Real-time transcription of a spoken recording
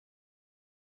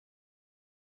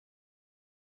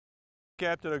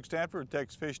Captain Stanford with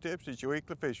Texas Fish Tips. It's your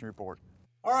weekly fishing report.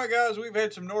 All right, guys, we've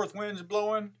had some north winds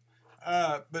blowing,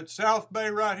 but South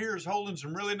Bay right here is holding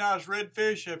some really nice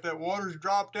redfish. If that water's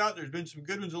dropped out, there's been some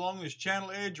good ones along this channel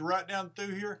edge right down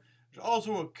through here. There's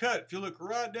also a cut. If you look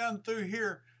right down through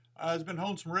here, it's been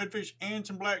holding some redfish and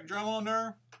some black drum on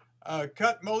there.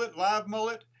 Cut mullet, live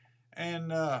mullet,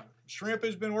 and shrimp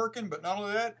has been working, but not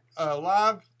only that,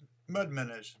 live mud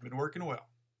minnows have been working well.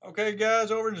 Okay,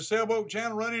 guys, over in the sailboat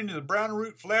channel, running into the brown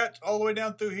root flats all the way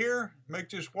down through here.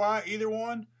 Makes this white, either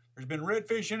one. There's been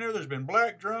redfish in there. There's been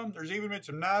black drum. There's even been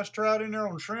some nice trout in there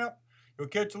on shrimp. You'll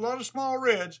catch a lot of small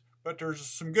reds, but there's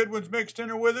some good ones mixed in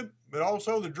there with it. But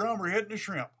also the drum are hitting the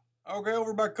shrimp. Okay,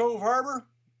 over by Cove Harbor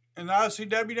in the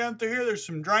ICW down through here, there's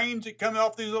some drains that come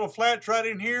off these little flats right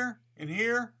in here and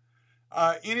here.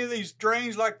 Any of these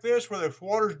drains like this where the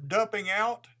water's dumping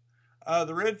out,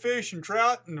 the redfish and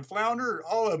trout and the flounder,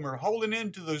 all of them are holding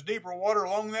into those deeper water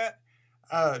along that.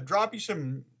 Drop you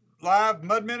some live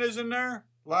mud minnows in there.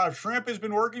 Live shrimp has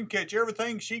been working. Catch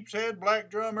everything, sheep's head, black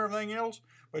drum, everything else.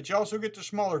 But you also get the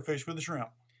smaller fish with the shrimp.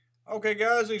 Okay,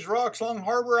 guys, these rocks along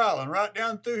Harbor Island, right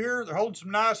down through here, they're holding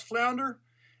some nice flounder.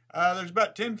 There's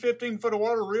about 10, 15 foot of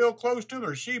water real close to them.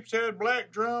 There's sheep's head,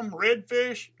 black drum,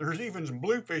 redfish. There's even some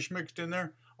bluefish mixed in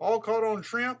there, all caught on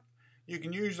shrimp. You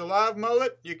can use the live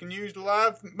mullet. You can use the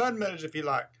live mud minnows if you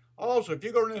like. Also, if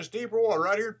you go in this deeper water,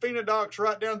 right here in Fena Docks,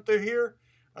 right down through here,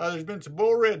 there's been some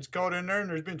bull reds caught in there, and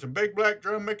there's been some big black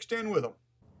drum mixed in with them.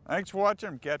 Thanks for watching.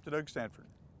 I'm Captain Stanford.